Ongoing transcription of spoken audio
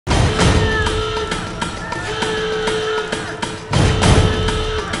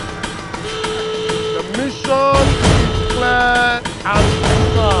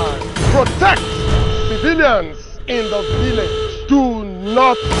protect civilians in the village. Do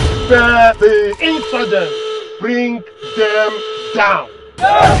not spare the insurgents. Bring them down.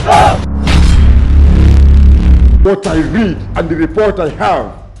 What I read and the report I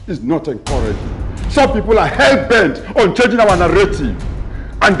have is not encouraging. Some people are hell-bent on changing our narrative,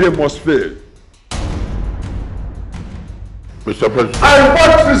 and they must fail. Mr. President, I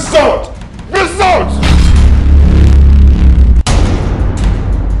want results! Results!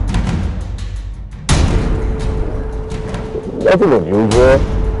 Nothing unusual,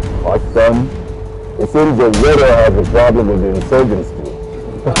 my son. It seems the widow has a problem with the insurgents too.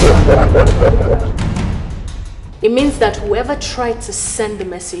 It means that whoever tried to send the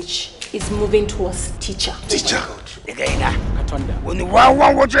message is moving towards teacher. Teacher. When you want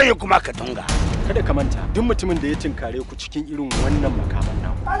what you come back Katonga. Kada ka manta duk mutumin da ya tinkare ku cikin irin wannan makaman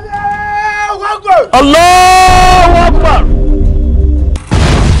nan. Allahu Akbar! Allahu Akbar!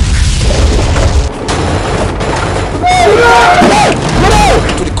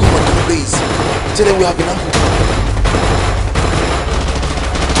 To the command, please. Tell them we have been ambushed.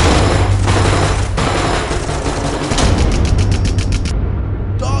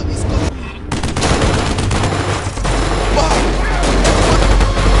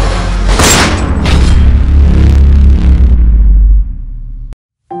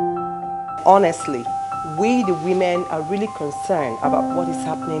 Honestly, we the women are really concerned about what is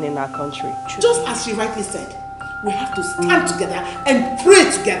happening in our country. Just as she rightly said, we have to stand together and pray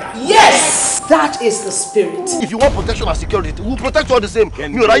together. Yes! That is the spirit. If you want protection and security, we'll protect you all the same. Do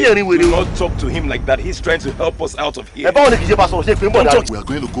not talk to him like that. He's trying to help us out of here. We are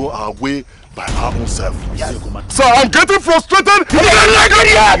going to go our way by our own self. Yes. So I'm getting frustrated. You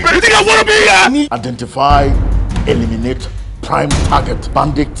think I want to be here? Identify, eliminate prime target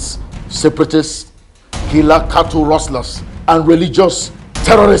bandits, separatists, killer cattle rustlers, and religious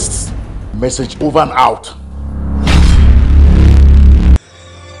terrorists. Message over and out.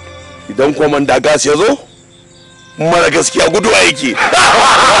 Idan komanda gas ya zo, mara gaskiya gudu aiki.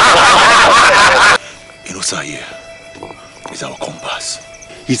 Inusa here is our compass.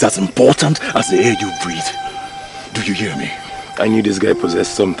 He's as important as the air you breathe. Do you hear me? I knew this guy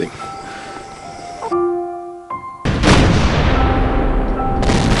possessed something.